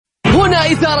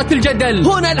هنا إثارة الجدل،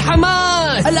 هنا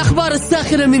الحماس، الأخبار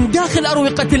الساخنة من داخل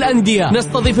أروقة الأندية،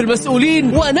 نستضيف المسؤولين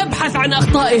ونبحث عن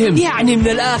أخطائهم. يعني من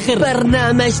الآخر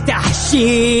برنامج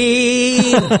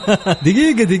تحشير.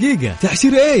 دقيقة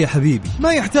تحشير ايه يا حبيبي؟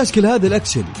 ما يحتاج كل هذا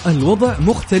الأكشن. الوضع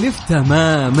مختلف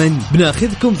تماما.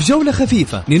 بناخذكم في جولة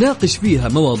خفيفة نناقش فيها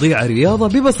مواضيع الرياضة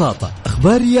ببساطة،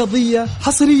 أخبار رياضية،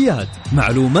 حصريات،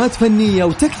 معلومات فنية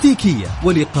وتكتيكية،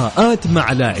 ولقاءات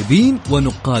مع لاعبين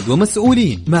ونقاد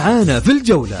ومسؤولين. معانا في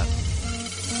الجولة.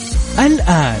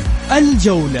 الآن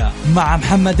الجولة مع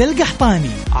محمد القحطاني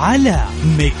على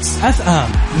ميكس اف ام.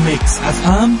 ميكس اف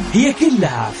ام هي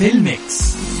كلها في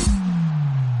الميكس.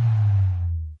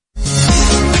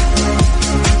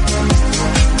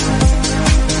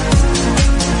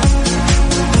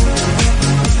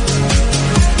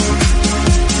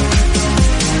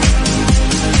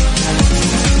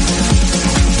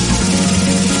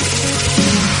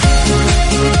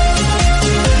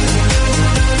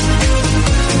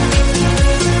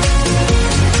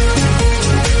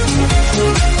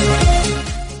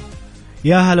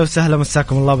 يا هلا وسهلا،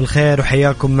 مساكم الله بالخير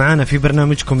وحياكم معنا في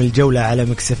برنامجكم الجولة على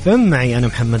ميكس اف ام. معي أنا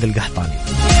محمد القحطاني.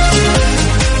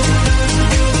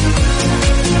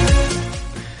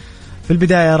 في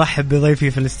البداية أرحب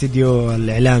بضيفي في الاستديو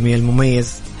الإعلامي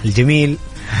المميز الجميل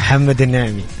محمد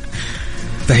النعمي.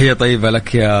 تحية طيبة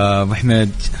لك يا محمد،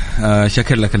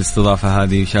 شكر لك الاستضافة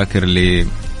هذه وشاكر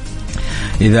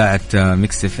لإذاعة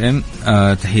ميكس اف ام.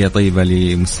 تحية طيبة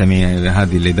لمستمعي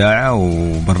هذه الإذاعة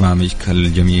وبرنامجك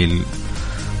الجميل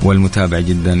والمتابع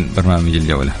جدا برنامج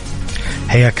الجولة.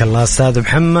 حياك الله أستاذ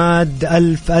محمد،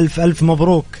 ألف ألف ألف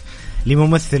مبروك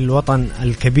لممثل الوطن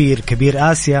الكبير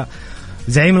كبير آسيا،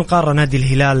 زعيم القارة نادي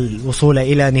الهلال، وصوله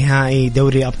إلى نهائي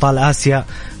دوري أبطال آسيا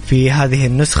في هذه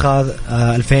النسخة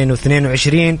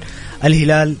 2022.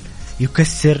 الهلال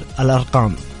يكسر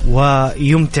الأرقام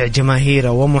ويمتع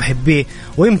جماهيره ومحبيه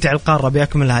ويمتع القارة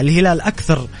بأكملها. الهلال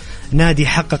أكثر نادي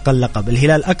حقق اللقب،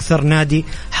 الهلال أكثر نادي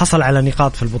حصل على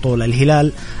نقاط في البطولة،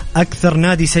 الهلال أكثر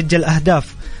نادي سجل أهداف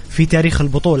في تاريخ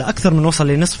البطولة، أكثر من وصل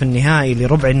لنصف النهائي،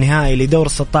 لربع النهائي، لدور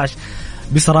 16.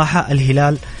 بصراحة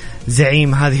الهلال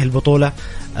زعيم هذه البطولة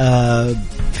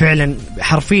فعلا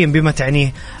حرفيا بما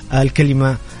تعنيه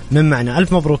الكلمة من معنى.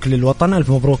 ألف مبروك للوطن، ألف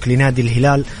مبروك لنادي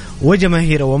الهلال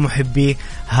وجماهيره ومحبيه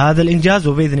هذا الإنجاز،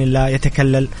 وبإذن الله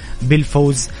يتكلل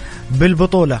بالفوز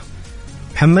بالبطولة.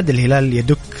 محمد، الهلال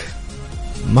يدك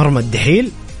مرمى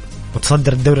الدحيل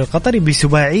وتصدر الدوري القطري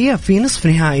بسباعية في نصف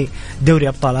نهائي دوري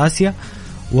أبطال آسيا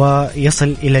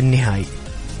ويصل إلى النهائي.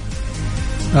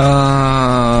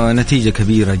 نتيجة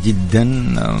كبيرة جدا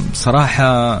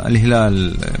بصراحة.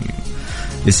 الهلال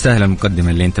يستاهل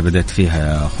المقدمة اللي انت بدأت فيها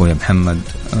يا أخوي محمد.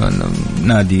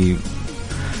 نادي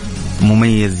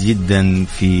مميز جدا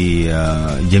في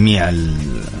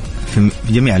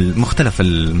جميع مختلف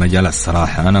المجالات.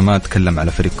 الصراحة أنا ما أتكلم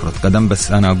على فريق كرة قدم،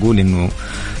 بس أنا أقول إنه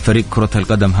فريق كرة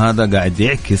القدم هذا قاعد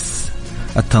يعكس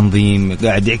التنظيم،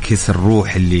 قاعد يعكس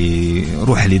روح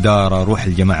الإدارة، روح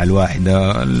الجماعة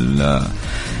الواحدة.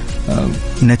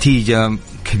 نتيجة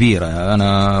كبيرة.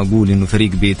 أنا أقول إنه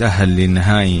فريق بيتأهل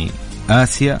لنهائي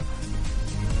آسيا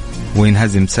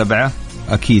وينهزم 7،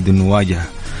 أكيد إنه واجه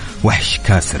وحش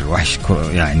كاسر، وحش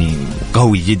يعني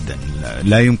قوي جدا.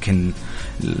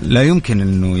 لا يمكن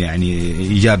إنه يعني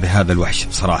يجابه هذا الوحش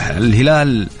بصراحة.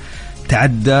 الهلال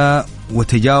تعدى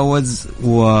وتجاوز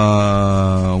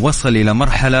ووصل إلى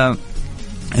مرحلة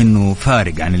إنه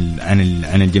فارق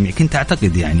عن الجميع. كنت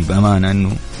أعتقد يعني بأمانة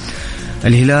إنه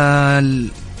الهلال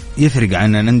يفرق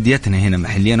عن أنديتنا هنا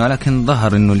محليا، ولكن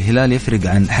ظهر إنه الهلال يفرق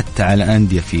عن حتى على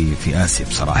أندية في آسيا.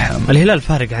 بصراحة الهلال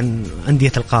فارق عن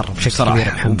أندية القارة بشكل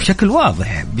كبير وبشكل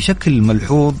واضح، بشكل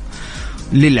ملحوظ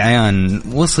للعيان.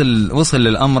 وصل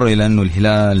الأمر إلى أنه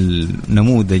الهلال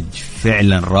نموذج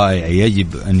فعلا رائع يجب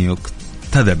أن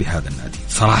يقتدى بهذا النادي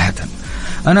صراحة.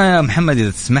 أنا يا محمد إذا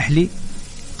تسمح لي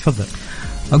تفضل.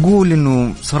 أقول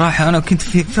إنه صراحة أنا كنت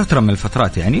في فترة من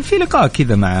الفترات يعني في لقاء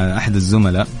كذا مع أحد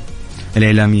الزملاء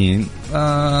الإعلاميين،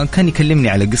 كان يكلمني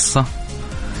على قصة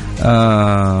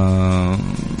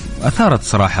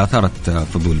أثارت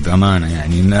فضول بأمانة،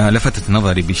 يعني لفتت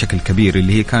نظري بشكل كبير.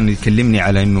 اللي هي كان يكلمني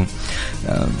على إنه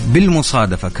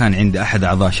بالمصادفة كان عند أحد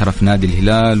أعضاء شرف نادي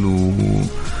الهلال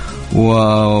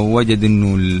ووجد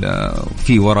إنه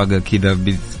في ورقة كذا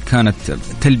كانت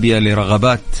تلبية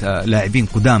لرغبات لاعبين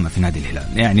قدامى في نادي الهلال،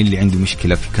 يعني اللي عنده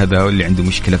مشكلة في كذا واللي عنده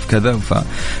مشكلة في كذا.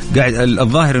 فقاعد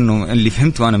الظاهر إنه اللي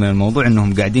فهمته أنا من الموضوع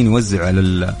إنهم قاعدين يوزعوا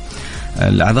على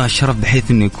الأعضاء الشرف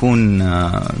بحيث إنه يكون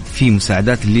في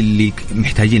مساعدات للي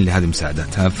محتاجين لهذه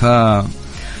المساعدات.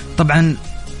 فطبعا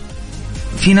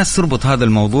في ناس تربط هذا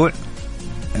الموضوع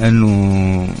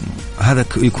إنه هذا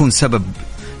يكون سبب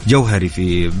جوهري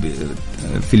في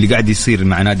اللي قاعد يصير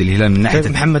مع نادي الهلال من ناحية.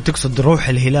 محمد تقصد روح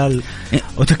الهلال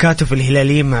وتكاتف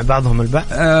الهلاليين مع بعضهم البعض؟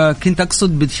 كنت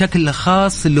أقصد بشكل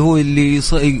خاص اللي هو اللي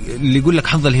يقول لك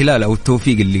حظ الهلال أو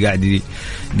التوفيق اللي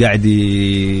قاعد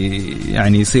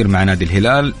يعني يصير مع نادي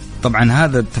الهلال. طبعا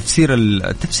هذا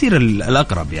التفسير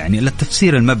الأقرب، يعني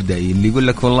التفسير المبدئي اللي يقول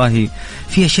لك والله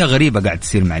في أشياء غريبة قاعد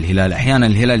تصير مع الهلال. أحيانا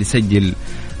الهلال يسجل،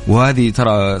 وهذه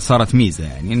ترى صارت ميزة،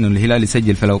 يعني إنه الهلال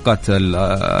يسجل في الأوقات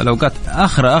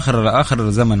آخر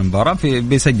زمن المباراة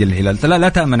بيسجل الهلال. لا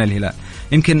تأمن الهلال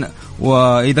يمكن،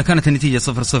 وإذا كانت النتيجة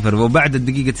 0-0 وبعد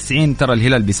الدقيقة 90 ترى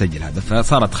الهلال بيسجل هدف،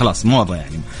 فصارت خلاص موضة.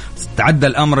 يعني تعدى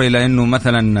الأمر إلى إنه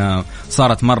مثلا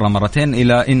صارت مرتين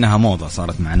إلى إنها موضة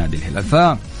صارت مع نادي الهلال.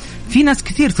 ففي ناس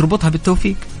كثير تربطها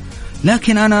بالتوفيق،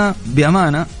 لكن أنا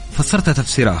بأمانة فسرتها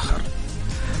تفسير آخر،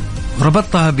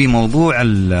 ربطتها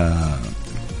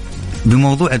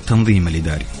بموضوع التنظيم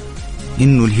الإداري،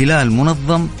 إنه الهلال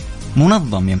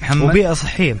منظم يا محمد، وبيئة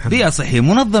صحية محمد. بيئة صحية،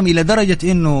 منظم إلى درجة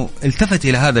إنه التفت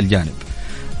إلى هذا الجانب.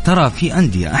 ترى في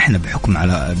أندية إحنا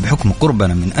بحكم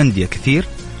قربنا من أندية كثير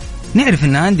نعرف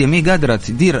إن أندية ما قادرة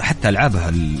تدير حتى ألعابها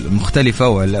المختلفة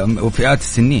وفئات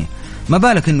السنية، ما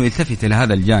بالك إنه يلتفت إلى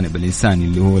هذا الجانب الإنساني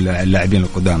اللي هو اللاعبين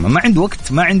القدامى. ما عنده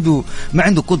وقت، ما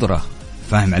عنده قدرة،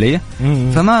 فاهم علي؟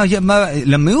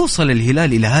 لما يوصل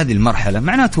الهلال إلى هذه المرحلة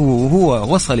معناته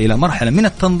هو وصل إلى مرحلة من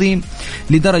التنظيم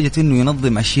لدرجة إنه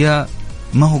ينظم أشياء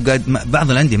ما هو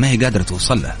بعض الأندية ما هي قادرة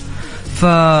توصل لها.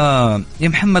 يا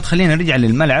محمد خلينا نرجع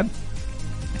للملعب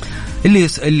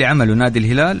اللي عمله نادي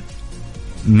الهلال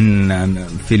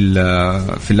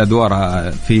في الأدوار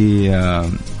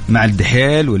مع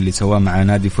الدحيل، واللي سواه مع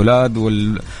نادي فولاد،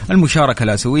 والمشاركة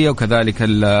الآسيوية، وكذلك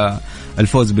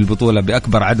الفوز بالبطولة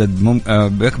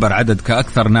بأكبر عدد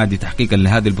كأكثر نادي تحقيقا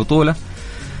لهذه البطولة،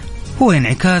 هو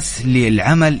انعكاس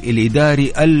للعمل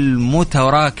الإداري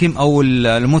المتراكم أو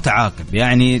المتعاقب.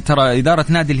 يعني ترى إدارة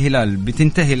نادي الهلال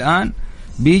بتنتهي الآن،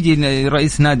 بيجي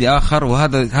رئيس نادي آخر،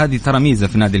 هذه ترى ميزة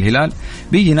في نادي الهلال،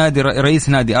 بيجي رئيس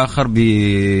نادي آخر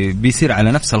بيصير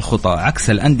على نفس الخطى عكس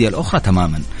الأندية الأخرى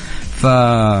تماما.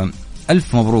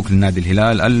 فألف مبروك للنادي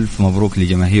الهلال، ألف مبروك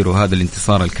لجماهيره هذا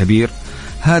الانتصار الكبير،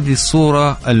 هذه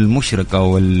الصورة المشرقة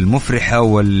والمفرحة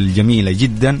والجميلة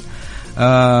جدا.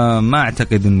 ما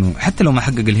أعتقد أنه حتى لو ما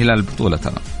حقق الهلال البطولة،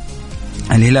 ترى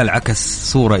الهلال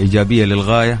عكس صورة إيجابية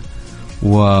للغاية،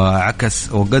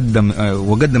 وعكس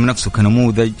وقدم نفسه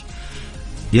كنموذج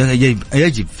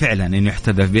يجب فعلا أن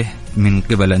يحتذى به من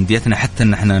قبل أنديتنا حتى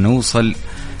أن احنا نوصل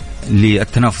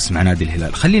للتنافس مع نادي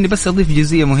الهلال. خليني بس أضيف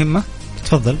جزئية مهمة.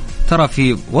 تفضل. ترى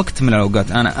في وقت من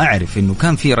الأوقات أنا أعرف أنه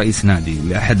كان في رئيس نادي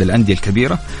لأحد الأندية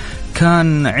الكبيرة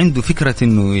كان عنده فكرة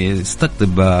أنه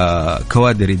يستقطب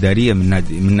كوادر إدارية من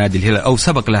نادي الهلال، أو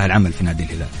سبق لها العمل في نادي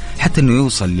الهلال حتى أنه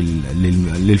يوصل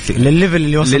للليفل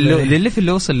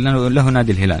اللي وصل له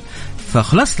نادي الهلال.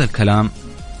 فخلصت الكلام،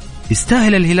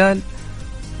 يستاهل الهلال،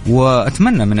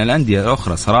 وأتمنى من الأندية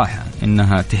الأخرى صراحة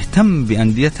إنها تهتم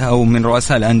بأنديتها، أو من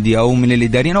رؤساء الأندية أو من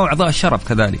الإداريين أو أعضاء الشرف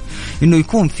كذلك، إنه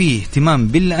يكون فيه اهتمام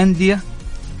بالأندية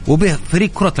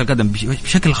وبفريق كرة القدم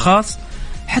بشكل خاص،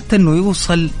 حتى إنه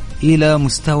يوصل إلى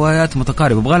مستويات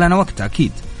متقاربة. يبغى لنا وقت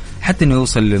أكيد حتى إنه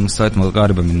يوصل لمستويات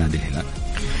متقاربة من نادي الهلال.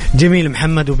 جميل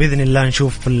محمد، وبإذن الله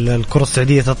نشوف الكرة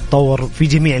السعودية تتطور في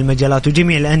جميع المجالات،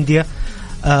 وجميع الأندية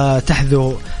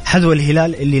حذو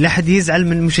الهلال اللي لا حد يزعل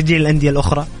من مشجعي الأندية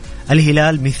الأخرى.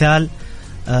 الهلال مثال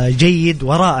جيد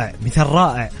ورائع، مثال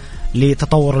رائع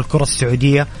لتطور الكرة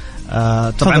السعودية.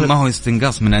 طبعا ما هو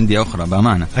استنقاص من أندية أخرى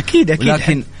بأمانة، أكيد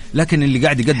لكن اللي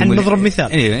قاعد يقدم نضرب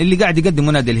مثال، اللي قاعد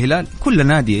يقدم نادي الهلال، كل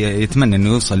نادي يتمنى انه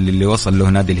يوصل للي وصل له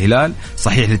نادي الهلال.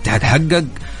 صحيح الاتحاد حقق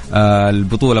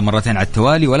البطولة مرتين على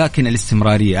التوالي، ولكن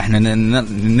الاستمرارية احنا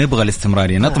نبغى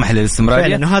الاستمرارية، نطمح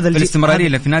للاستمرارية. الاستمرارية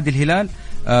اللي في نادي الهلال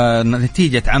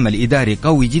نتيجة عمل إداري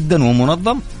قوي جدا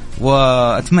ومنظم،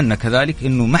 وأتمنى كذلك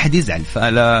انه ما حد يزعل.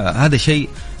 فهذا شيء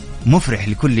مفرح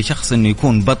لكل شخص انه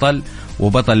يكون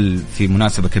بطل في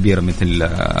مناسبة كبيرة مثل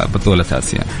بطولة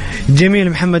آسيا. جميل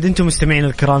محمد، انتم مستمعين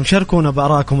الكرام شاركونا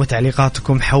بآرائكم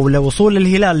وتعليقاتكم حول وصول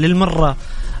الهلال للمرة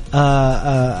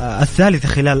الثالثة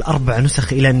خلال 4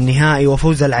 نسخ إلى النهائي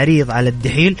وفوز العريض على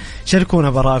الدحيل. شاركونا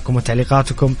بآرائكم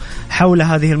وتعليقاتكم حول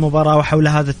هذه المباراة وحول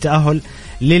هذا التأهل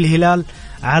للهلال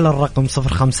على الرقم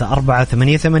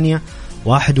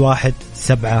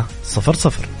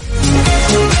 0548811700.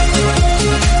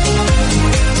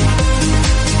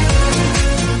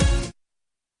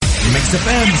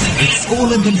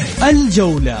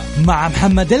 الجولة مع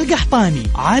محمد القحطاني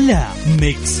على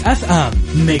ميكس اف ام.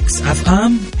 ميكس اف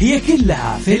ام هي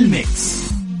كلها في الميكس.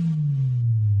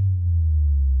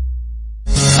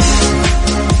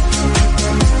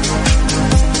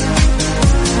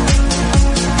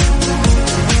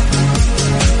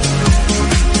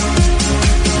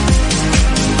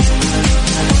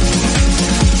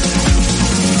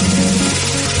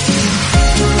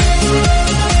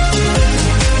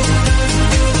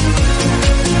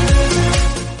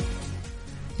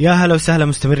 يا هلا وسهلا،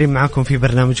 مستمرين معاكم في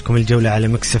برنامجكم الجولة على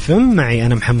ميكس اف ام. معي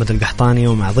أنا محمد القحطاني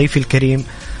ومع ضيفي الكريم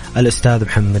الأستاذ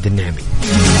محمد النعمي.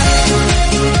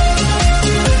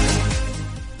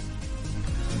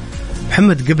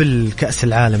 محمد، قبل كأس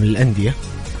العالم للأندية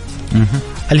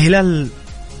الهلال،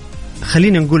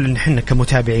 خلينا نقول إن إحنا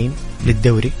كمتابعين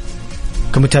للدوري،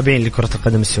 كمتابعين لكرة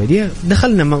القدم السعودية،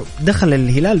 دخل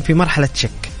الهلال في مرحلة شك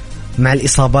مع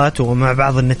الإصابات ومع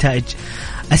بعض النتائج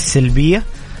السلبية.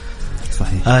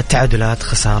 صحيح. تعادلات،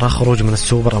 خسارة، خروج من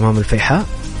السوبر أمام الفيحاء.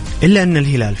 إلا أن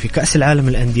الهلال في كأس العالم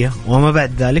للأندية وما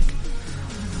بعد ذلك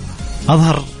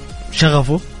أظهر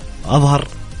شغفه، أظهر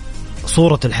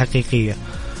صورته الحقيقية.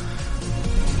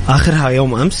 آخرها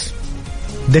يوم أمس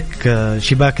دك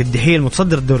شباك الدحيل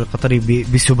المتصدر الدوري القطري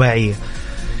بسباعية.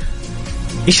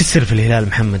 إيش السر في الهلال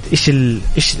محمد؟ إيش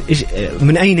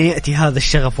من أين يأتي هذا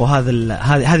الشغف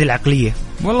هذه العقلية؟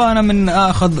 والله أنا من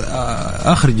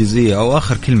آخر جزئية أو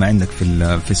آخر كلمة عندك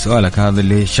في سؤالك هذا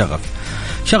اللي هي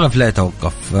شغف لا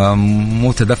يتوقف،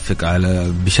 متدفق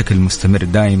على بشكل مستمر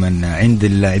دائما عند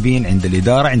اللاعبين، عند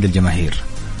الإدارة، عند الجماهير.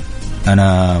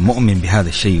 أنا مؤمن بهذا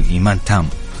الشيء إيمان تام.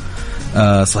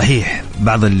 صحيح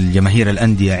بعض الجماهير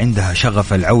الأندية عندها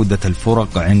شغف العودة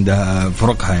الفرق، عندها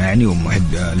فرقها يعني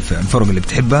ومحب الفرق اللي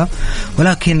بتحبها،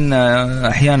 ولكن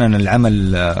أحيانا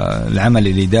العمل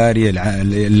الإداري،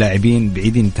 اللاعبين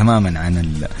بعيدين تماما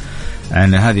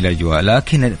عن هذه الأجواء.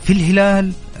 لكن في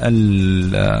الهلال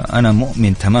أنا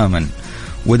مؤمن تماما،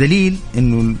 ودليل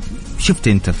إنه شفت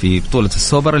أنت في بطولة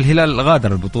السوبر الهلال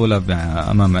غادر البطولة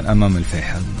أمام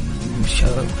الفيحاء.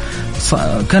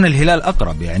 كان الهلال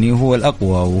أقرب، يعني هو الأقوى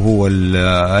وهو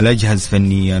الأجهز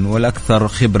فنيا والأكثر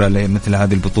خبرة لمثل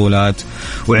هذه البطولات،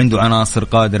 وعنده عناصر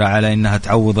قادرة على أنها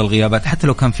تعوض الغيابات حتى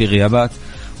لو كان في غيابات.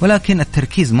 ولكن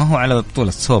التركيز ما هو على بطولة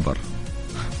السوبر.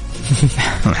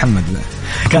 محمد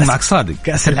كان معك صادق،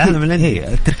 كأس العالم الأندية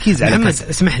التركيز على محمد.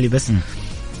 اسمح لي بس،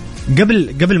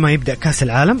 قبل ما يبدأ كأس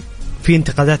العالم في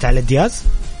انتقادات على دياز،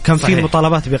 كان في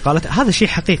مطالبات بإقالته. هذا شيء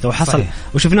حقيقي وحصل. صحيح.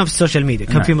 وشفناه في السوشيال ميديا.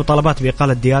 كان في مطالبات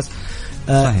بإقالة دياز.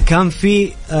 كان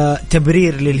في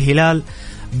تبرير للهلال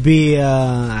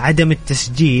بعدم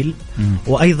التسجيل،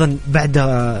 وأيضا بعد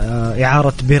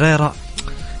إعارة بيريرا.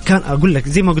 كان أقول لك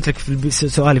زي ما قلت لك في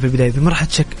سؤالي في البداية، في مرحلة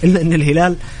شك، إلا أن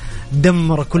الهلال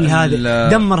دمر كل هذه،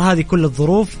 دمر هذه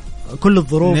كل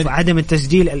الظروف، عدم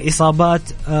التسجيل، الإصابات،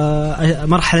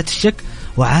 مرحلة الشك،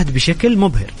 وعاد بشكل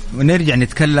مبهر. ونرجع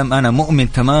نتكلم، أنا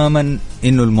مؤمن تماما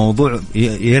إنه الموضوع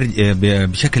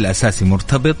بشكل أساسي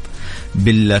مرتبط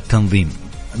بالتنظيم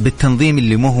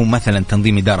اللي مو هو مثلا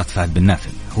تنظيم إدارة فهد بن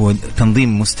نافل، هو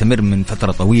تنظيم مستمر من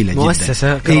فترة طويلة جدا،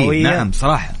 مؤسسة كروية. نعم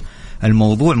صراحة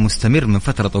الموضوع مستمر من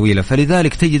فترة طويلة.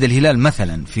 فلذلك تجد الهلال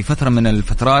مثلا في فترة من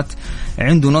الفترات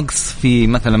عنده نقص في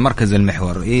مثلا مركز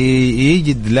المحور،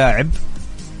 يجد لاعب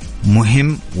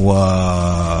مهم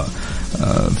وفي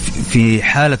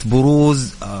حالة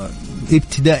بروز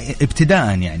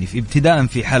ابتداء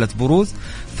في حالة بروز،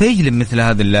 فيجلب مثل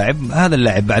هذا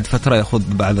اللاعب بعد فترة يأخذ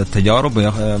بعض التجارب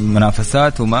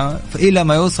منافسات إلى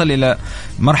ما يوصل إلى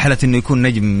مرحلة إنه يكون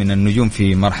نجم من النجوم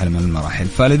في مرحلة من المراحل.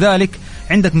 فلذلك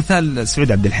عندك مثال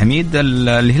سعود عبد الحميد،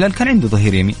 الهلال كان عنده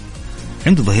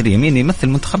ظهير يمين يمثل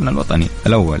منتخبنا الوطني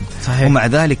الأول. صحيح. ومع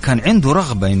ذلك كان عنده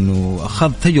رغبة إنه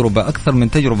أخذ أكثر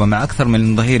من تجربة مع أكثر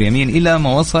من ظهير يمين، إلى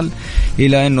ما وصل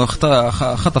إلى إنه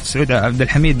خطف سعود عبد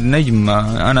الحميد نجم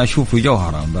أنا أشوفه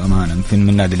جوهرة بأمانة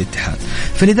من نادي الاتحاد.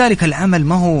 فلذلك العمل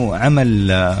ما هو عمل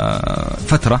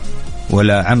فترة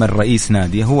ولا عمل رئيس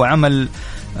نادي، هو عمل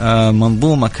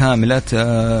منظومة كاملة.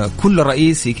 كل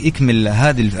رئيس يكمل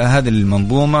هذه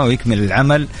المنظومة ويكمل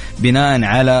العمل بناء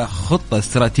على خطة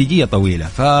استراتيجية طويلة.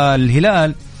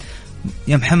 فالهلال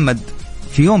يا محمد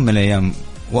في يوم من الأيام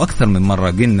وأكثر من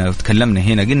مرة قلنا وتكلمنا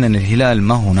هنا، قلنا أن الهلال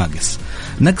ما هو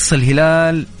نقص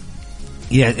الهلال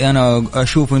يعني أنا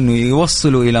أشوف أنه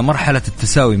يوصلوا إلى مرحلة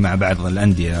التساوي مع بعض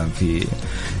الأندية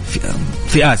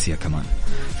في آسيا كمان.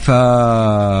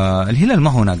 فالهلال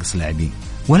ما هو ناقص لاعبين،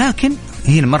 ولكن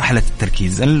هي مرحلة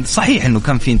التركيز. صحيح أنه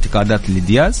كان في انتقادات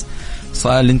لدياز،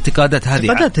 الانتقادات هذه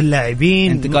انتقادات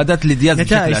اللاعبين، انتقادات لدياز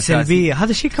نتائج سلبية،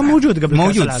 هذا الشيء كان موجود قبل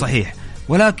موجود صحيح.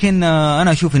 ولكن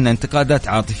أنا أشوف أن انتقادات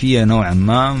عاطفية نوعا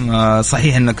ما.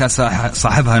 صحيح أن كان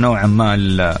صاحبها نوعا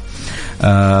ما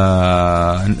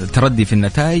تردي في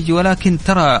النتائج، ولكن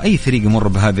ترى أي فريق يمر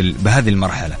بهذه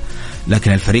المرحلة.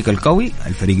 لكن الفريق القوي،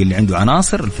 الفريق اللي عنده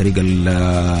عناصر، الفريق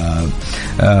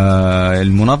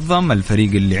المنظم،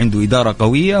 الفريق اللي عنده إدارة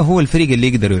قوية، هو الفريق اللي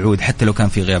يقدر يعود حتى لو كان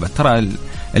في غيابات. ترى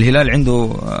الهلال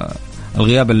عنده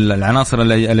الغياب العناصر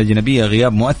الأجنبية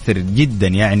غياب مؤثر جدا،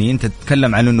 يعني أنت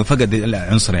تتكلم عن أنه فقد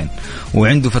عنصرين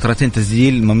وعنده فترتين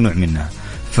تسجيل ممنوع منها.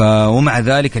 ومع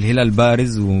ذلك الهلال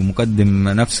بارز ومقدم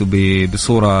نفسه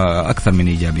بصورة أكثر من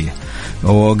إيجابية،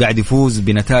 وقاعد يفوز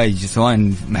بنتائج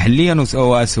سواء محليا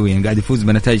أو آسيويا، قاعد يفوز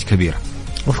بنتائج كبيرة.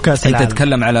 وفي كأس العالم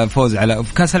تتكلم على فوز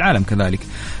في كأس العالم كذلك،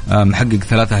 محقق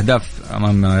 3 أهداف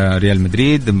أمام ريال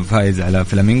مدريد، فائز على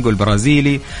فلامينغو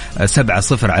البرازيلي،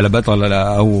 7-0 على بطل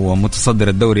أو متصدر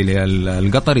الدوري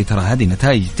القطري. ترى هذه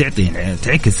نتائج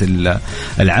تعكس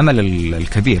العمل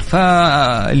الكبير.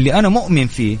 فاللي أنا مؤمن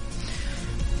فيه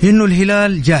إنه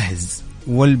الهلال جاهز،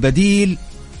 والبديل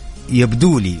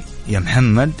يبدو لي يا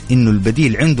محمد إنه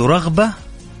البديل عنده رغبة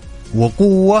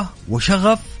وقوة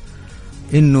وشغف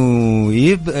إنه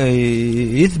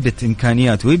يثبت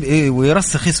إمكانياته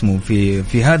ويرسخ في اسمه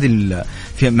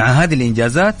مع هذه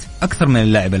الإنجازات أكثر من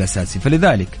اللاعب الأساسي.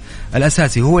 فلذلك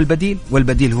الأساسي هو البديل،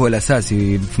 والبديل هو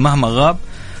الأساسي مهما غاب،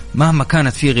 مهما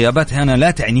كانت فيه غيابات. أنا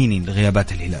لا تعنيني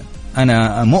غيابات الهلال،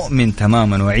 أنا مؤمن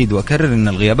تماما وأعيد وأكرر إن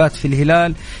الغيابات في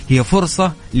الهلال هي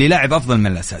فرصة للاعب أفضل من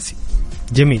الأساسي.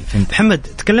 جميل. محمد،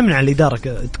 تكلمنا عن الإدارة،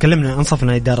 تكلمنا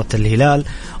أنصفنا إدارة الهلال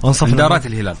وأنصفنا إدارات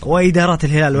الهلال وإدارات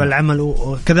الهلال والعمل،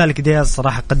 وكذلك دياز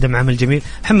صراحة قدم عمل جميل.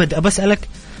 محمد، أبسألك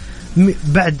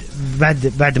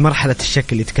بعد مرحلة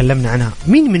الشك اللي تكلمنا عنها،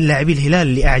 مين من لاعبي الهلال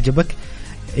اللي أعجبك،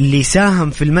 اللي ساهم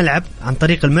في الملعب عن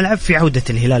طريق الملعب في عودة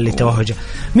الهلال لتوهجه؟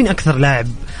 مين أكثر لاعب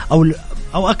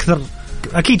أو أكثر،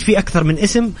 أكيد في أكثر من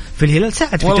اسم في الهلال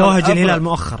ساعد في توهج الهلال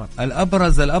مؤخرا؟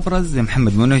 الأبرز يا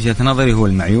محمد من وجهة نظري هو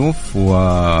المعيوف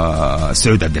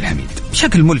وسعود عبد الحميد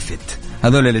بشكل ملفت.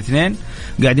 هذول الاثنين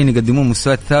قاعدين يقدمون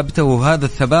مستويات ثابتة، وهذا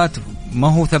الثبات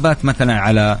ما هو ثبات مثلا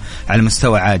على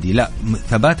مستوى عادي، لا،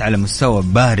 ثبات على مستوى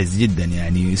بارز جدا.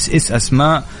 يعني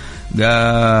أسماء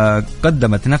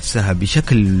قدمت نفسها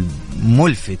بشكل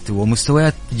ملفت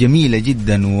ومستويات جميلة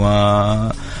جدا،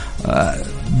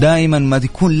 ودائما ما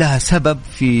تكون لها سبب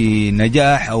في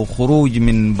نجاح أو خروج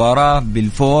من مباراة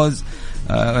بالفوز.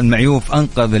 المعيوف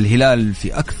أنقذ الهلال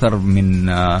في أكثر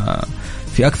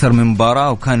من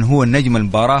مباراة، وكان هو النجم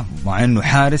المباراة مع أنه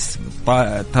حارس.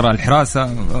 ترى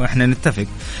الحراسة احنا نتفق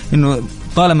إنه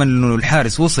طالما إنه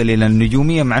الحارس وصل إلى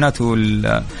النجومية معناته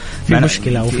في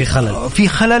مشكلة أو في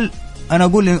خلل. أنا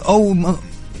أقول أو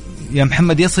يا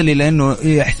محمد يصل إلى أنه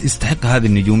يستحق هذه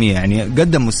النجومية، يعني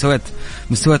قدم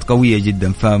مستويات قوية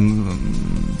جدا.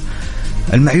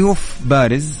 المعيوف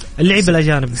بارز، اللعيبة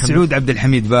الأجانب سعود عبد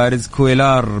الحميد بارز،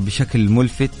 كويلار بشكل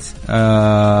ملفت،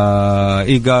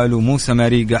 إيغالو، موسى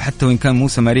ماريغا، حتى وإن كان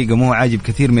موسى ماريغا مو عاجب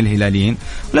كثير من الهلاليين،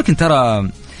 ولكن ترى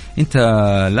أنت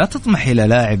لا تطمح إلى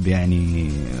لاعب يعني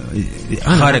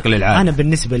خارق للعالم. أنا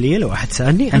بالنسبة لي لو أحد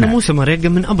سألني، أنا موسى ماريغا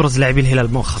من أبرز لاعبي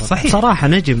الهلال مؤخرا. صحيح. صراحة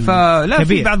نجم فلا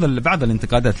كبير. في بعض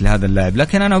الانتقادات لهذا اللاعب،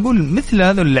 لكن أنا أقول مثل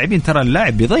هذول اللاعبين ترى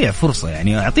اللاعب بيضيع فرصة،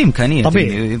 يعني أعطيه إمكانية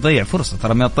طبيعي يضيع فرصة.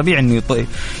 ترى من الطبيعي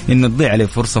إنه تضيع عليه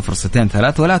فرصة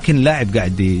 2-3، ولكن لاعب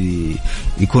قاعد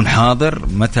يكون حاضر.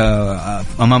 متى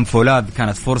أمام فولاد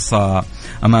كانت فرصة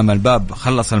أمام الباب،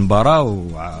 خلص المباراة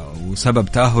وسبب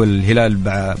تأهل الهلال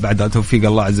بعد توفيق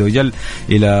الله عز وجل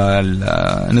إلى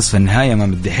نصف النهاية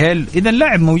أمام الدحيل. إذا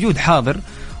اللاعب موجود حاضر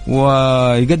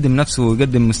ويقدم نفسه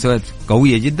ويقدم مستويات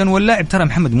قوية جدا. واللاعب ترى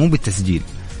محمد مو بالتسجيل،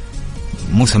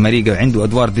 موسى ماريغا عنده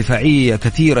أدوار دفاعية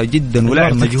كثيرة جدا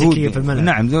ولاعب مجهود.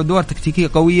 نعم، أدوار تكتيكية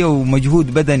قوية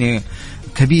ومجهود بدني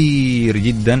كبير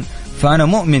جدا. فأنا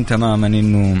مؤمن تماما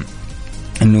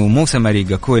إنه موسى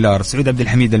ماريغا، كويلار، سعود عبد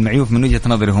الحميد، المعيوف من وجهة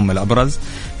نظري هم الأبرز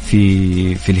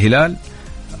في الهلال.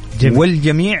 جميل.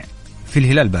 والجميع في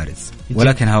الهلال بارز،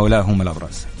 ولكن هؤلاء هم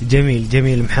الأبرز.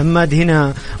 جميل محمد.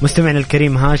 هنا مستمعنا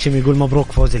الكريم هاشم يقول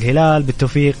مبروك فوز الهلال،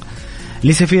 بالتوفيق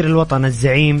لسفير الوطن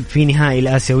الزعيم في نهائي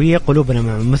الآسيوية، قلوبنا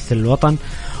مع ممثل الوطن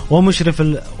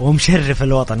ومشرف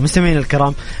الوطن. مستمعين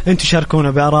الكرام، انتم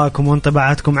شاركونا بآرائكم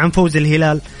وانطباعاتكم عن فوز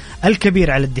الهلال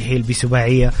الكبير على الدحيل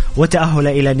بسباعية وتأهل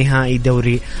إلى نهائي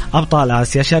دوري أبطال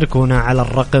آسيا. شاركونا على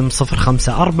الرقم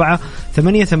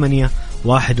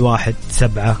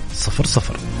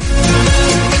 0548811700.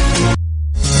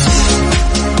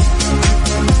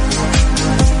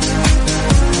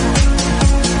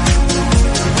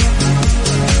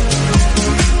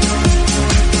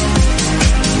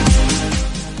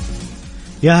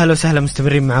 يا هلا وسهلا،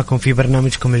 مستمرين معكم في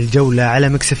برنامجكم الجولة على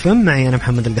ميكس اف ام. معي أنا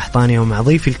محمد القحطاني ومع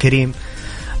ضيفي الكريم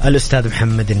الأستاذ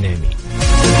محمد النعمي.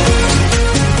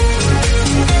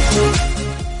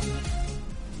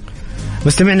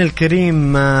 مستمعنا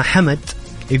الكريم حمد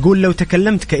يقول لو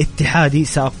تكلمت كاتحادي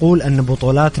سأقول أن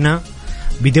بطولاتنا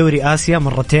بدوري آسيا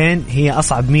مرتين هي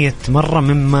أصعب 100 مرة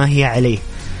مما هي عليه،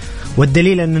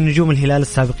 والدليل أن نجوم الهلال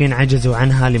السابقين عجزوا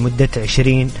عنها لمدة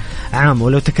 20 عام.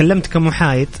 ولو تكلمت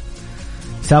كمحايد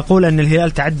سأقول أن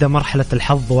الهلال تعدى مرحلة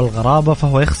الحظ والغرابة،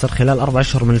 فهو يخسر خلال 4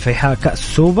 أشهر من الفيحاء كأس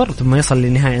السوبر ثم يصل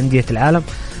لنهائي أندية العالم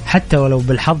حتى ولو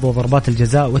بالحظ وضربات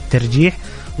الجزاء والترجيح،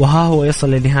 وها هو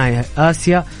يصل لنهاية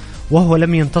آسيا وهو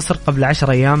لم ينتصر قبل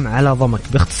 10 أيام على ضمك.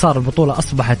 باختصار البطولة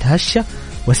أصبحت هشة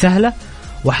وسهلة،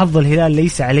 وحظ الهلال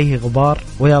ليس عليه غبار،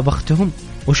 ويا بختهم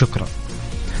وشكرا.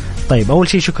 طيب أول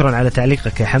شيء شكرا على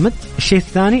تعليقك يا حمد. الشيء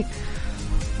الثاني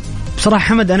بصراحة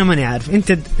حمد أنا ماني عارف،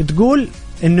 أنت تقول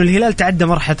إنه الهلال تعدى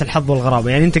مرحلة الحظ والغرابة،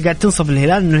 يعني أنت قاعد تنصف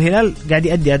الهلال إنه الهلال قاعد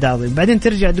يؤدي أداء عظيم، بعدين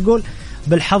ترجع تقول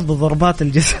بالحظ ضربات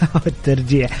الجزاء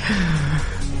والترجيح.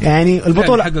 يعني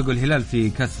البطولة اللي حققوا الهلال في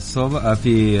كأس السوبر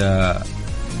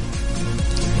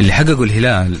اللي حققوا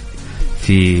الهلال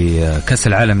في كأس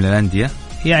العالم للأندية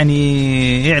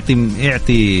يعني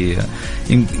يعطي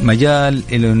مجال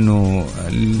إلى إنه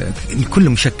الكل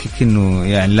مشكك إنه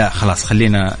يعني لا خلاص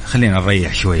خلينا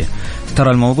نريح شوية.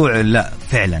 ترى الموضوع لا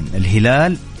فعلا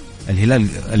الهلال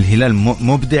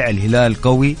مبدع، الهلال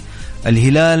قوي،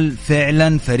 الهلال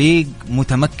فعلا فريق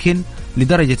متمكن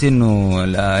لدرجة إنه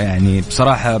يعني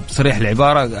بصراحة بصريح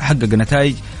العبارة حقق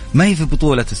نتائج ما هي في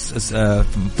بطولة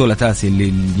آسيا اللي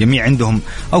الجميع عندهم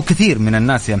أو كثير من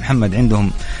الناس يا محمد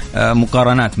عندهم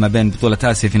مقارنات ما بين بطولة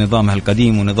آسيا في نظامها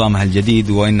القديم ونظامها الجديد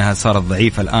وإنها صارت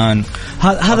ضعيفة الآن.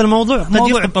 هذا الموضوع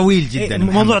موضوع طويل جدا،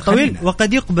 موضوع طويل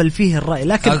وقد يقبل فيه الرأي،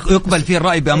 لكن يقبل فيه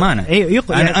الرأي بأمانة.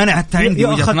 أنا حتى عندي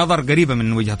وجهة نظر قريبة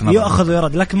من وجهة نظر، يأخذ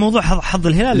ويرد، لكن موضوع حظ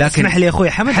الهلال اسمح لي يا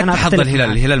أخوي حمد، أنا حظ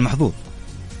الهلال محظوظ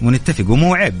ونتفق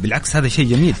ومو عيب، بالعكس هذا شيء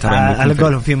جميل. ترى على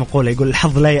قولهم في مقولة يقول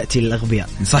الحظ لا يأتي للأغبياء.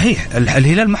 صحيح،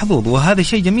 الهلال محظوظ وهذا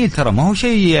شيء جميل، ترى ما هو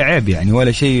شيء عيب يعني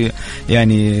ولا شيء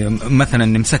يعني مثلا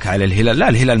نمسك على الهلال، لا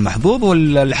الهلال محظوظ.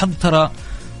 والحظ ترى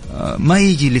ما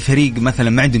يجي لفريق مثلا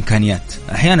ما عنده إمكانيات،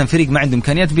 أحيانا فريق ما عنده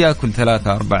إمكانيات بيأكل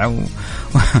 3-4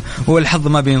 والحظ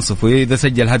ما بينصف، وإذا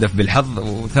سجل هدف بالحظ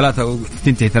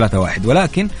وتنتهي 3-1.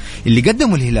 ولكن اللي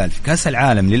قدمه الهلال في كأس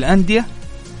العالم للأندية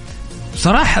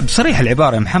بصريح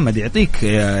العبارة يا محمد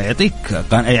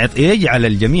يجعل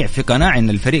الجميع في قناعة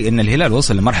إن الهلال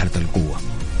وصل لمرحلة القوة.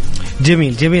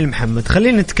 جميل محمد.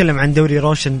 خلينا نتكلم عن دوري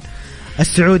روشن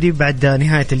السعودي بعد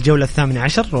نهاية الجولة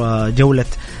 18 وجولة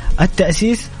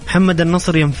التأسيس. محمد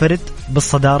النصر ينفرد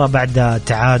بالصدارة بعد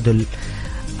تعادل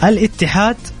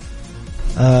الاتحاد.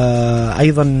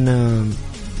 أيضا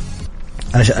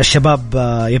الشباب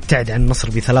يبتعد عن النصر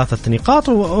ب3 نقاط،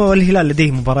 والهلال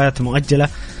لديه مباريات مؤجلة،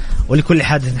 ولكل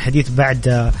حادث حديث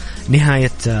بعد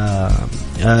نهاية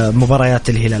مباريات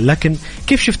الهلال. لكن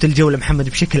كيف شفت الجولة محمد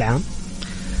بشكل عام؟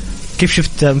 كيف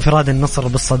شفت انفراد النصر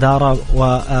بالصدارة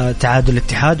وتعادل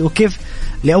الاتحاد؟ وكيف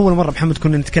لأول مرة محمد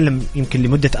كنا نتكلم يمكن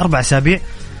لمدة 4 أسابيع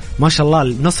ما شاء الله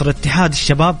النصر الاتحاد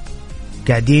الشباب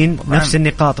قاعدين نفس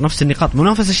النقاط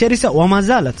منافسة شرسة وما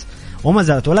زالت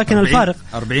ولكن 40 الفارق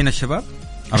 40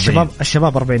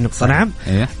 الشباب 40 نقطة. نعم.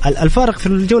 إيه؟ الفارق في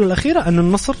الجولة الأخيرة أن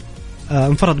النصر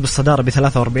انفرد بالصدارة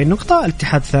ب43 نقطة،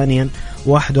 الاتحاد ثانيا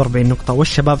 41 نقطة،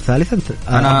 والشباب ثالثا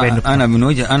 40 نقطة.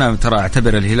 أنا ترى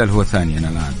أعتبر الهلال هو ثانيا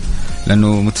الآن،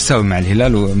 لأنه متساوي مع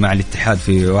الهلال ومع الاتحاد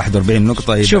في 41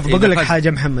 نقطة. شوف بقول لك حاجة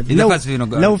محمد،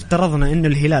 لو افترضنا إنه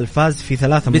الهلال فاز في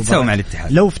 3 مباريات بيتساوي مع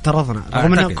الاتحاد، لو افترضنا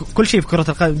رغم أن كل شيء في كرة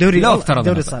القدم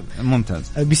دوري صعب ممتاز،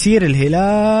 بيصير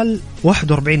الهلال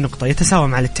 41 نقطة يتساوي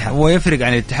مع الاتحاد، ويفرق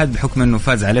عن الاتحاد بحكم أنه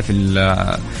فاز عليه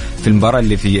في المباراة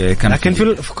اللي كان لكن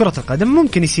في كرة القدم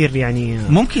ممكن يصير يعني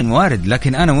ممكن وارد.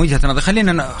 لكن أنا وجهة نظري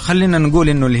خلينا نقول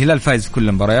إنه الهلال فايز في كل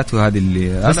المباريات، وهذه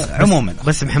اللي عموما.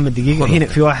 بس محمد دقيقة هنا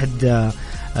في واحد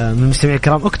من المستمعين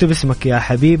الكرام، اكتب اسمك يا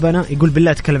حبيبنا، يقول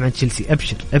بالله اتكلم عن تشيلسي.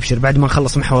 ابشر بعد ما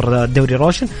نخلص محور الدوري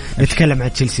روشن نتكلم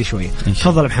عن تشيلسي شويه.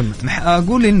 تفضل محمد.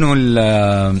 اقول انه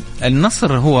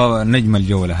النصر هو نجم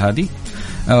الجوله هذه،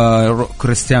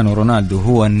 كريستيانو رونالدو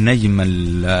هو نجم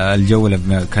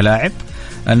الجوله كلاعب.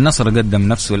 النصر قدم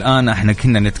نفسه. الان احنا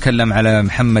كنا نتكلم على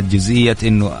محمد جزئيه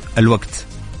انه الوقت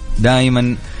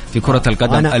دائما في كرة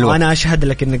القدم. أنا أشهد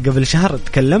لك إنك قبل شهر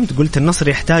تكلمت قلت النصر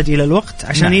يحتاج إلى الوقت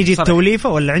عشان يجي التوليفة،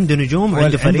 ولا عنده نجوم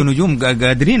عنده نجوم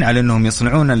قادرين على إنهم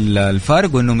يصنعون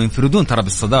الفارق وإنهم ينفردون ترى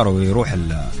بالصدارة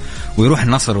ويروح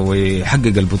النصر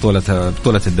ويحقق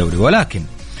بطولة الدوري. ولكن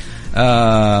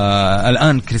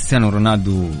الآن كريستيانو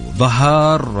رونالدو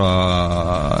ظهر.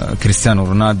 كريستيانو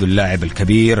رونالدو اللاعب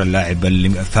الكبير، اللاعب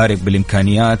الفارق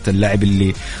بالإمكانيات، اللاعب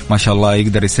اللي ما شاء الله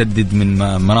يقدر يسدد من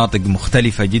مناطق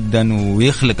مختلفة جدا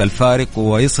ويخلق الفارق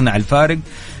ويصنع الفارق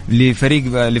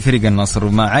لفريق النصر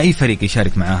مع أي فريق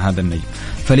يشارك مع هذا النجم.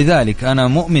 فلذلك أنا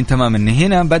مؤمن تماما أن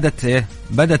هنا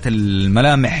بدت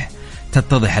الملامح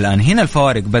تتضح الآن. هنا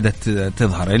الفوارق بدت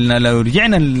تظهر. إن لو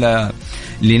رجعنا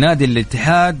لنادي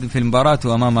الاتحاد في المباراة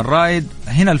أمام الرائد،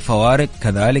 هنا الفوارق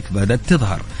كذلك بدت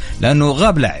تظهر، لأنه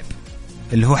غاب لاعب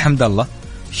اللي هو حمد الله،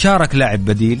 شارك لاعب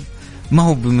بديل ما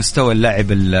هو بمستوى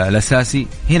اللاعب الأساسي.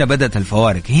 هنا بدأت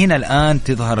الفوارق، هنا الآن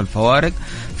تظهر الفوارق.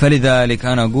 فلذلك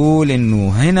أنا أقول إنه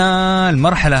هنا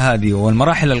المرحلة هذه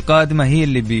والمراحل القادمة هي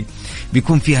اللي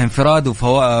بيكون فيها انفراد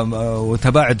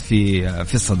وتباعد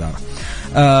في الصدارة.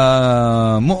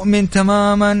 مؤمن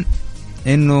تماما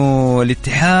إنه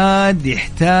الاتحاد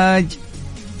يحتاج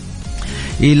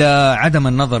إلى عدم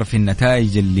النظر في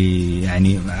النتائج، اللي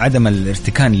يعني عدم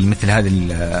الارتكان لمثل هذه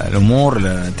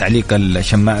الأمور، تعليق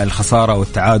الخسارة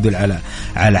والتعادل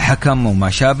على حكم وما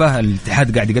شابه.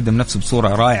 الاتحاد قاعد يقدم نفسه بصورة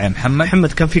رائعة.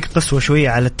 محمد كان فيك قسوة شوية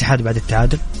على الاتحاد بعد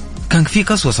التعادل؟ كان في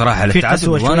قسوة صراحة على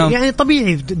الاتحاد، يعني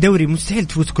طبيعي دوري مستحيل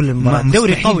تفوز كل المباريات،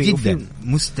 دوري قوي جدا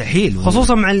مستحيل،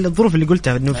 خصوصا مع الظروف اللي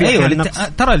قلتها انه في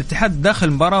ترى الاتحاد داخل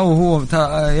المباراة وهو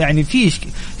يعني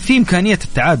في إمكانية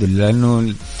التعادل،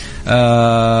 لأنه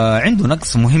عنده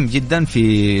نقص مهم جدا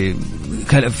في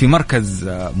مركز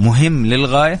مهم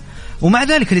للغاية. ومع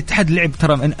ذلك الاتحاد لعب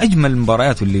ترى من أجمل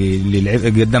المباريات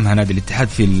اللي قدمها نادي الاتحاد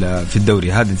في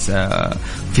الدوري هذا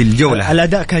في الجولة.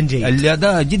 الأداء كان جيد،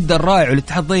 الأداء جدا رائع،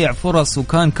 والاتحاد ضيع فرص،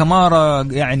 وكان كمارا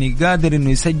يعني قادر إنه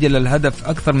يسجل الهدف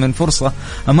أكثر من فرصة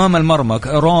أمام المرمى،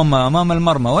 روما أمام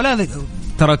المرمى، ولا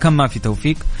ترى كان ما في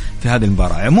توفيق في هذه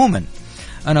المباراة. عموما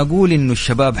أنا أقول إنه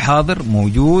الشباب حاضر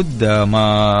موجود،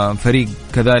 ما فريق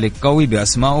كذلك قوي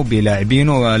بأسمائه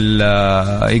بلاعبينه،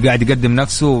 قاعد يقدم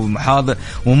نفسه حاضر،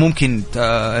 وممكن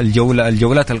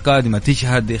الجولات القادمة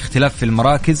تشهد اختلاف في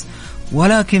المراكز،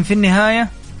 ولكن في النهاية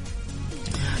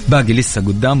باقي لسه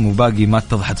قدام، وباقي ما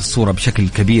اتضحت الصورة بشكل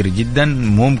كبير جدا.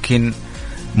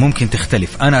 ممكن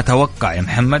تختلف. أنا أتوقع يا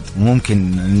محمد،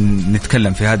 وممكن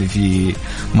نتكلم في هذه في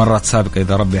مرات سابقة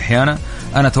إذا ربي أحيانا،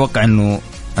 أنا أتوقع إنه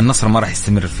النصر ما راح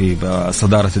يستمر في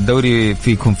صدارة الدوري،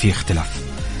 يكون فيه اختلاف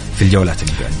في الجولات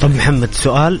اللي جاية. طب محمد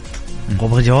سؤال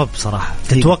وابغى جواب بصراحة،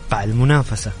 تتوقع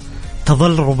المنافسة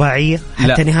تظل رباعية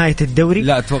حتى نهاية الدوري؟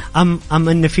 لا أتوقع. أم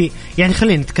أن في، يعني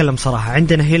خلينا نتكلم صراحة،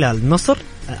 عندنا هلال نصر،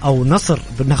 أو نصر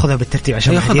بناخذها بالترتيب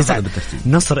عشان ما يزعل،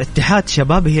 نصر اتحاد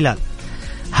شباب هلال.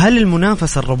 هل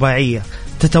المنافسة الرباعية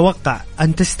تتوقع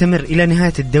أن تستمر إلى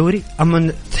نهاية الدوري، أم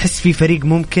أن تحس في فريق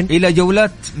ممكن إلى جولة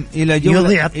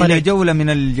من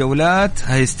الجولات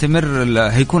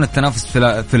هيكون التنافس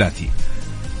ثلاثي؟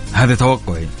 هذا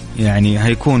توقعي. يعني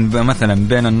هيكون مثلا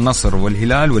بين النصر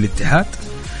والهلال والاتحاد،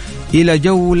 إلى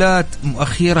جولات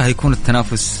مؤخرة هيكون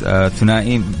التنافس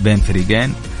ثنائي بين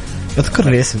فريقين. اذكر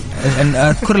لي اسم.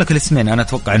 أذكر لك الاسمين. أنا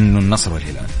أتوقع إنه النصر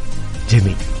والهلال.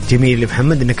 جميل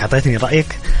محمد انك اعطيتني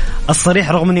رايك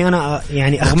الصريح، رغم اني انا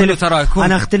يعني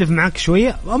اختلف معك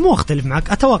شويه، مو اختلف معك،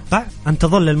 اتوقع ان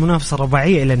تظل المنافسه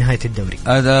الرباعيه الى نهايه الدوري،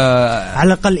 على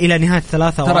الاقل الى نهايه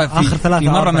ثلاثه او اخر ثلاثه. في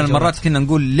مره من المرات كنا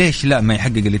نقول ليش لا ما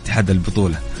يحقق الاتحاد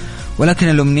البطوله، ولكن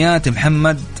الامنيات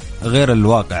محمد غير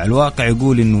الواقع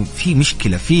يقول انه في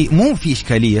مشكله، مو في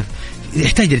اشكاليه،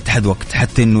 يحتاج الاتحاد وقت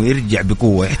حتى انه يرجع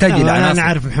بقوه، يحتاج الى عناصر. انا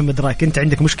عارف محمد رايك، انت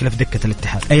عندك مشكله في دكه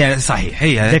الاتحاد. اي صحيح،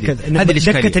 هي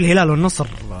دكه الهلال والنصر.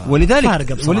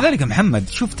 ولذلك محمد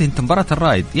شفت انت مباراه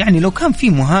الرائد، يعني لو كان في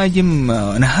مهاجم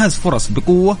نهاز فرص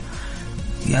بقوه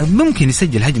يعني ممكن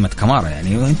يسجل هجمة كمارا،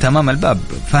 يعني انت امام الباب،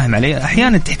 فاهم علي؟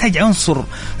 احيانا تحتاج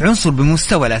عنصر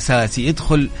بمستوى الاساسي،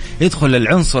 يدخل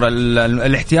العنصر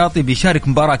الاحتياطي بيشارك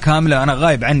مباراة كاملة. انا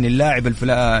غايب عني اللاعب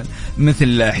الفلان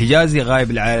مثل حجازي،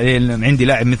 غايب عندي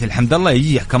لاعب مثل حمد الله،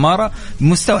 يجي كمارا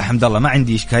بمستوى حمد الله، ما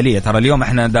عندي اشكالية. ترى اليوم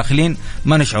احنا داخلين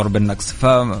ما نشعر بالنقص، ف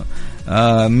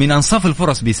من انصاف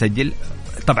الفرص بيسجل.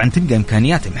 طبعا تبقى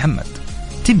امكانيات محمد،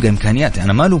 تبقى امكانيات.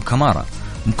 انا ما لوم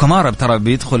كمارا ترى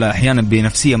بيدخل احيانا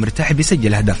بنفسيه مرتاح،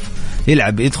 بيسجل هدف،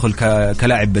 يدخل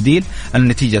كلاعب بديل،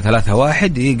 النتيجه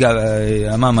 3-1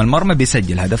 امام المرمى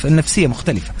بيسجل هدف، النفسيه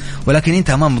مختلفه. ولكن انت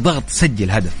امام ضغط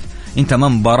سجل هدف، انت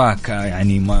امام مباراه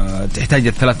يعني ما تحتاج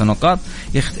الثلاث نقاط،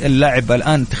 اللاعب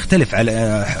الان تختلف على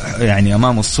يعني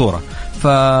امام الصوره. ف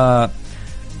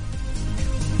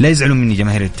لا يزعلوا مني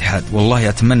جماهير الاتحاد، والله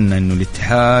اتمنى انه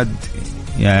الاتحاد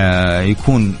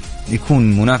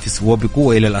يكون منافس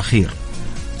وبقوه الى الاخير،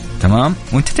 تمام؟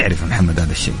 وانت تعرف محمد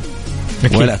هذا الشيء.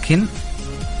 ولكن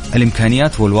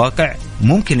الامكانيات والواقع،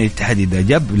 ممكن الاتحاد اذا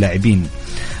جاب لاعبين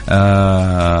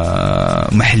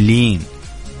محليين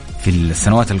في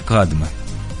السنوات القادمه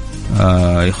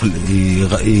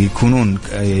يكونون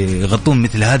يغطون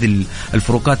مثل هذه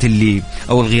الفروقات اللي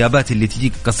او الغيابات اللي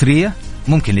تجيك قصريه،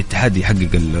 ممكن الاتحاد يحقق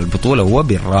البطوله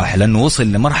وبالراحه، لانه وصل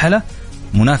لمرحله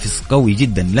منافس قوي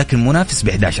جدا، لكن منافس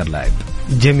ب11 لاعب.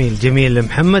 جميل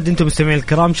محمد. انتم مستمعين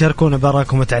الكرام، شاركونا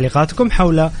بآرائكم وتعليقاتكم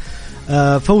حول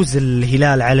فوز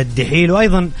الهلال على الدحيل،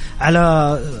 وأيضا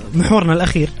على محورنا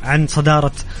الأخير عن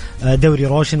صدارة دوري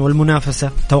روشن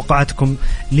والمنافسة. توقعاتكم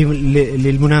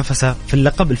للمنافسة في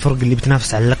اللقب، الفرق اللي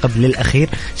بتنافس على اللقب للأخير.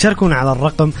 شاركونا على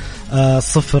الرقم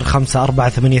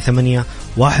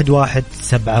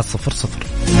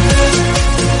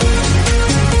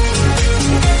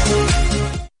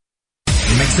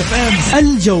 0548811700.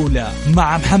 الجولة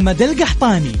مع محمد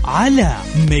القحطاني على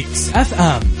ميكس اف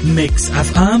ام. ميكس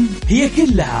اف ام هي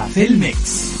كلها في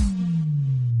الميكس.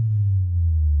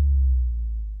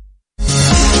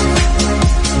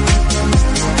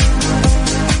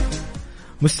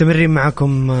 مستمرين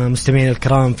معكم مستمعين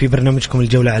الكرام في برنامجكم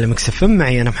الجولة على ميكس اف ام،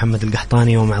 معي أنا محمد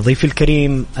القحطاني ومع ضيفي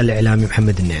الكريم الإعلامي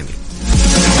محمد النعمي.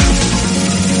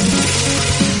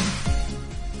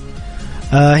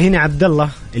 هنا عبد الله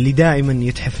اللي دائما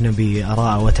يتحفنا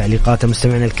بآراءه وتعليقاته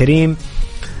مستمعنا الكريم،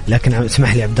 لكن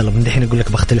اسمح لي عبد الله من دحين أقول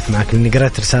لك بختلف معك لأني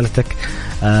قرأت رسالتك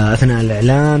أثناء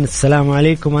الإعلان. السلام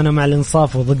عليكم، أنا مع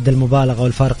الإنصاف وضد المبالغة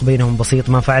والفارق بينهم بسيط.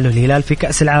 ما فعله الهلال في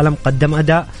كأس العالم قدم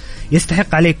أداء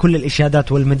يستحق عليه كل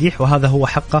الإشادات والمديح وهذا هو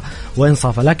حقه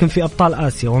وإنصافه، لكن في أبطال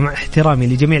آسيا ومع احترامي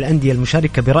لجميع الأندية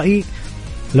المشاركة برأيي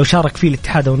لو شارك فيه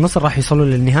الاتحاد والنصر راح يصلوا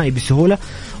للنهائي بسهولة،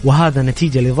 وهذا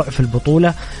نتيجة لضعف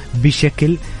البطولة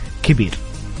بشكل كبير.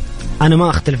 أنا ما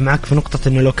أختلف معك في نقطة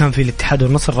أنه لو كان فيه الاتحاد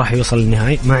والنصر راح يوصل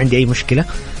للنهائي، ما عندي أي مشكلة.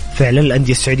 فعلا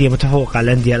الأندية السعودية متفوقة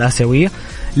على الأندية الآسيوية،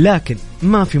 لكن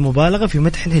ما في مبالغة في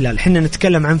مدح الهلال. حنا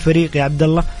نتكلم عن فريق يا عبد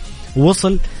الله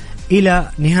وصل إلى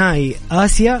نهائي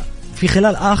آسيا في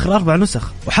خلال آخر 4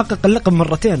 نسخ وحقق اللقب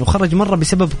مرتين، وخرج مرة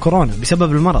بسبب كورونا،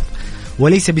 بسبب المرض،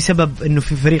 وليس بسبب أنه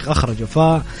في فريق أخرجه.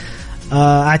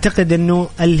 فأعتقد أنه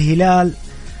الهلال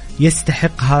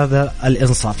يستحق هذا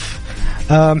الإنصاف.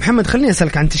 محمد خليني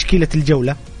أسألك عن تشكيلة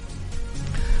الجولة.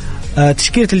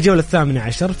 تشكيلة الجولة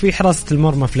 18 في حراسة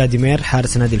المرمى فلاديمير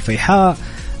حارس نادي الفيحاء،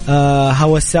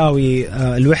 هوساوي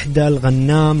الوحدة،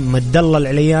 الغنام، مد الله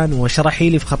العليان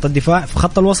وشرحيلي في خط الدفاع. في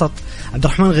خط الوسط عبد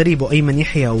الرحمن غريب وأيمن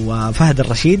يحيى وفهد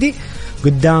الرشيدي.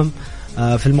 قدام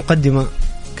في المقدمة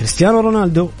كريستيانو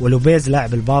رونالدو ولوبيز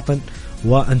لاعب الباطن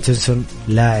وأنتونسون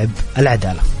لاعب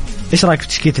العدالة. ايش رايك في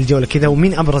تشكيله الجوله كذا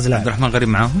ومين ابرز لاعب؟ عبد الرحمن غريب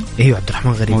معاهم. ايوه عبد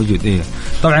الرحمن غريب موجود. ايوه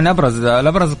طبعا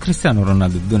الابرز كريستيانو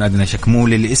رونالدو بدون ادنى شك، مو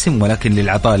للاسم ولكن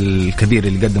للعطاء الكبير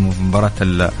اللي قدمه في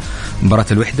مباراه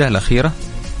الوحده الاخيره.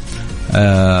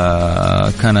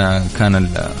 كان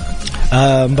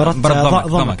مباراة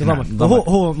ضمك.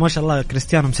 هو ما شاء الله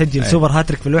كريستيانو مسجل سوبر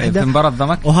هاتريك في الوحده، في مباراة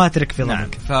ضمك وهاتريك في ضمك. نعم.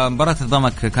 فمباراة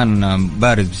الضمك كان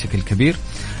بارز بشكل كبير.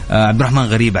 عبد الرحمن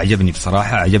غريب عجبني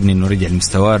بصراحة، عجبني انه رجع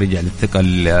المستوى، رجع للثقة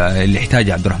اللي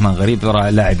احتاجها عبد الرحمن غريب.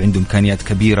 ترى لاعب عنده امكانيات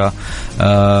كبيرة،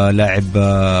 لاعب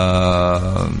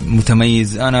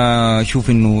متميز. انا اشوف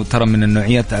انه ترى من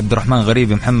النوعيات عبد الرحمن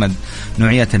غريب محمد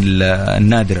نوعيات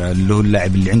النادرة، اللي هو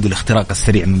اللاعب اللي عنده الاختراق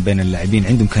السريع من بين اللاعبين،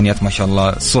 عنده امكانيات ما شاء الله،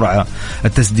 السرعة،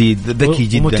 التسديد، ذكي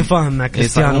جدا، ومتفاهم مع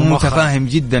كريستيانو، متفاهم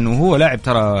جدا، وهو لاعب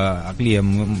ترى عقلية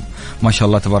ما شاء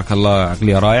الله تبارك الله،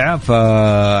 عقلية رائعة.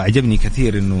 فعجبني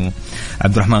كثير انه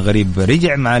عبد الرحمن غريب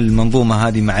رجع مع المنظومة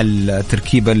هذه، مع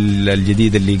التركيبة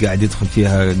الجديدة اللي قاعد يدخل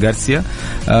فيها غارسيا.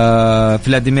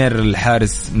 فلاديمير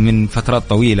الحارس من فترات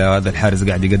طويلة، هذا الحارس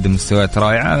قاعد يقدم مستويات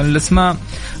رائعة. الاسماء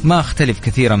ما اختلف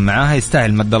كثيرا معاها،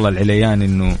 يستاهل مد الله العليان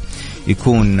انه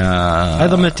يكون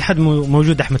ايضا من الاتحاد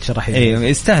موجود احمد شرحي. ايوه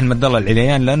يستاهل مد الله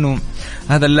العليان، لانه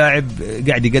هذا اللاعب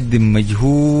قاعد يقدم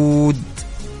مجهود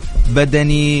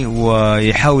بدني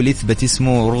ويحاول يثبت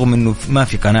اسمه، رغم انه ما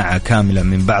في قناعة كاملة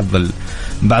من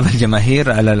بعض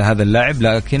الجماهير على هذا اللاعب،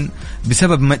 لكن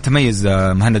بسبب تميز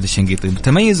مهند الشنقيطي.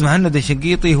 تميز مهند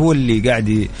الشنقيطي هو اللي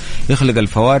قاعد يخلق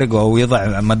الفوارق او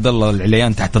يضع مد الله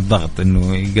العليان تحت الضغط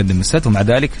انه يقدم الست، ومع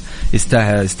ذلك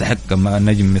يستحق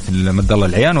نجم مثل مد الله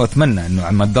العليان. واتمنى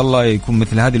انه مد الله يكون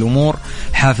مثل هذه الامور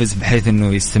حافز، بحيث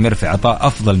انه يستمر في عطاء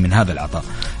افضل من هذا العطاء.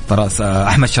 ترى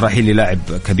احمد شراحيلي لاعب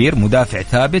كبير، مدافع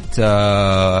ثابت،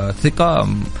 ثقة،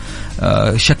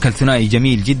 شكل ثنائي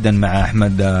جميل جدا مع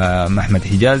احمد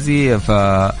حجازي،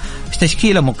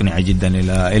 فتشكيله مقنعه جدا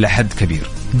الى حد كبير.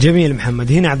 جميل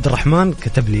محمد. هنا عبد الرحمن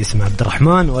كتب لي اسمه عبد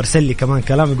الرحمن وارسل لي كمان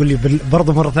كلام يقول لي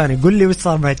برضه مره ثانيه يقول لي وش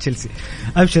صار مع تشيلسي.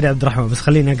 ابشر يا عبد الرحمن، بس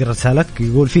خليني اقرا رسالتك.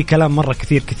 يقول في كلام مره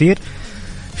كثير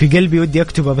في قلبي ودي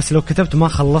اكتبه، بس لو كتبت ما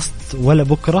خلصت ولا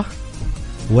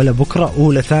بكره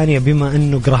اولى ثانيه، بما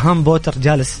انه جراهام بوتر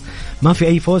جالس ما في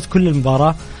اي فوز، كل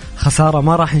المباراه خساره،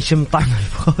 ما راح نشم طعم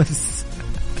الفوز.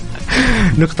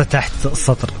 نقطه تحت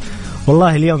السطر.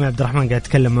 والله اليوم يا عبد الرحمن قاعد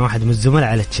اتكلم مع واحد من الزملاء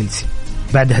على تشيلسي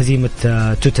بعد هزيمه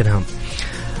توتنهام.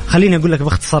 خليني أقول لك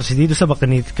باختصار شديد، وسبق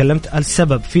أني تكلمت،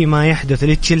 السبب فيما يحدث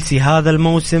لتشيلسي هذا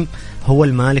الموسم هو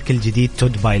المالك الجديد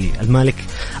تود بايلي، المالك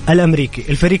الأمريكي.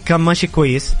 الفريق كان ماشي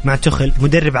كويس مع تخل،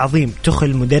 مدرب عظيم،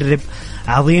 تخل مدرب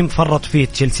عظيم فرط فيه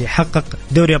تشيلسي، حقق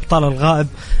دوري أبطال الغائب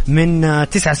من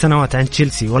 9 سنوات عن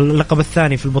تشيلسي واللقب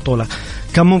الثاني في البطولة.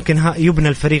 كان ممكن يبنى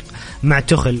الفريق مع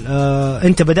تخل.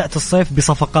 أنت بدأت الصيف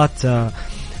بصفقات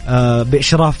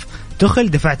بإشراف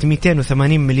تخل، دفعت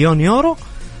 280 مليون يورو،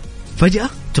 فجأة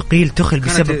تقيل تخل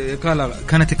بسبب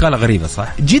كانت إقالة غريبة صح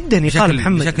جدا. إقالة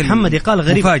محمد إقالة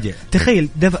غريبة مفاجئ.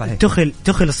 تخيل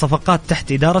تخل الصفقات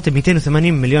تحت إدارته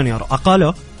 280 مليون يورو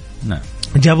أقاله. نعم.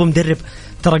 جابوا مدرب،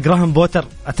 ترى جراهام بوتر،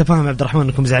 أتفهم عبد الرحمن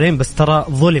أنكم زعلين، بس ترى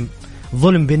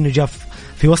ظلم بأنه جاء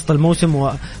في وسط الموسم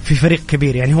وفي فريق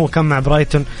كبير. يعني هو كان مع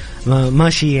برايتون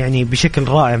ماشي يعني بشكل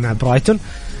رائع مع برايتون.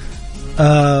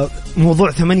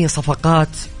 موضوع 8 صفقات،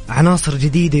 عناصر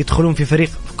جديدة يدخلون في فريق.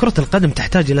 كرة القدم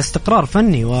تحتاج إلى استقرار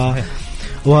فني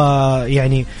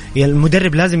ويعني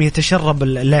المدرب لازم يتشرب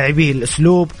اللاعبين.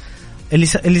 الأسلوب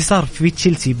اللي صار في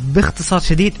تشيلسي باختصار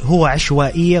شديد هو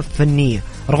عشوائية فنية،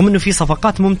 رغم أنه في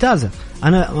صفقات ممتازة.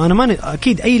 أنا ما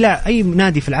أكيد أي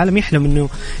نادي في العالم يحلم أنه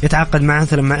يتعاقد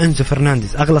مثلا مع أنزو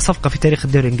فرنانديز، أغلى صفقة في تاريخ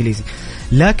الدوري الإنجليزي،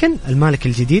 لكن المالك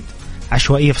الجديد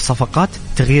عشوائية في الصفقات،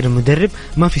 تغيير المدرب،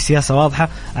 ما في سياسة واضحة.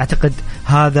 أعتقد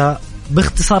هذا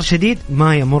باختصار شديد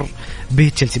ما يمر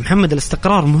به تشيلسي. محمد،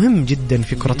 الاستقرار مهم جدا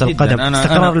في كرة القدم.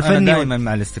 الاستقرار الفني. أنا دائما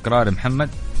مع الاستقرار محمد،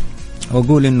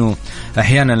 وأقول إنه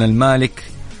أحيانا المالك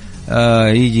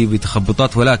يجي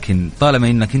بتخبطات، ولكن طالما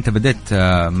إنك أنت بدأت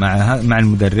مع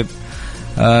المدرب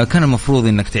كان المفروض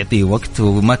إنك تعطيه وقت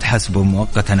وما تحسبه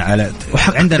مؤقتا على.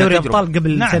 عندنا دوري أبطال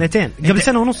قبل سنتين، قبل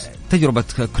سنة ونص. تجربة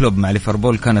كلوب مع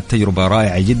ليفربول كانت تجربة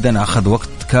رائعة جدا، أخذ وقت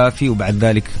كافي وبعد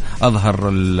ذلك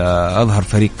أظهر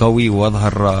فريق قوي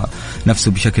وأظهر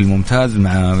نفسه بشكل ممتاز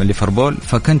مع ليفربول.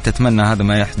 فكنت أتمنى هذا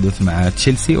ما يحدث مع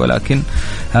تشيلسي، ولكن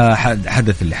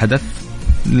حدث اللي حدث.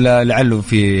 لعله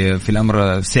في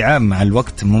الأمر صعاب مع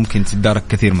الوقت ممكن تتدارك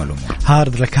كثير من الأمور.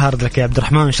 هارد لك يا عبد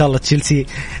الرحمن، إن شاء الله تشيلسي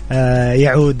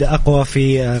يعود أقوى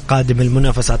في قادم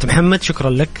المنافسات. محمد، شكرا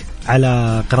لك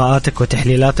على قراءاتك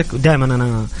وتحليلاتك، ودائما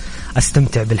أنا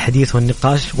أستمتع بالحديث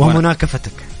والنقاش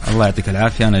ومناكفتك. الله يعطيك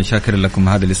العافية، أنا شاكر لكم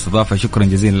هذه الاستضافة، شكرا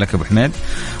جزيلا لك أبو حميد،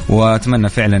 وأتمنى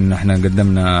فعلا أن احنا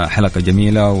قدمنا حلقة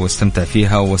جميلة واستمتع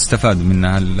فيها واستفاد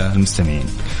منها المستمعين.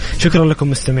 شكرا لكم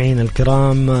مستمعين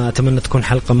الكرام، أتمنى تكون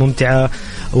حلقة ممتعة،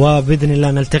 وبإذن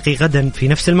الله نلتقي غدا في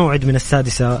نفس الموعد من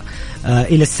 6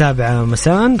 إلى 7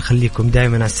 مساء. خليكم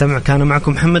دائما على السمع. كان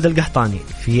معكم محمد القحطاني،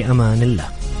 في أمان الله.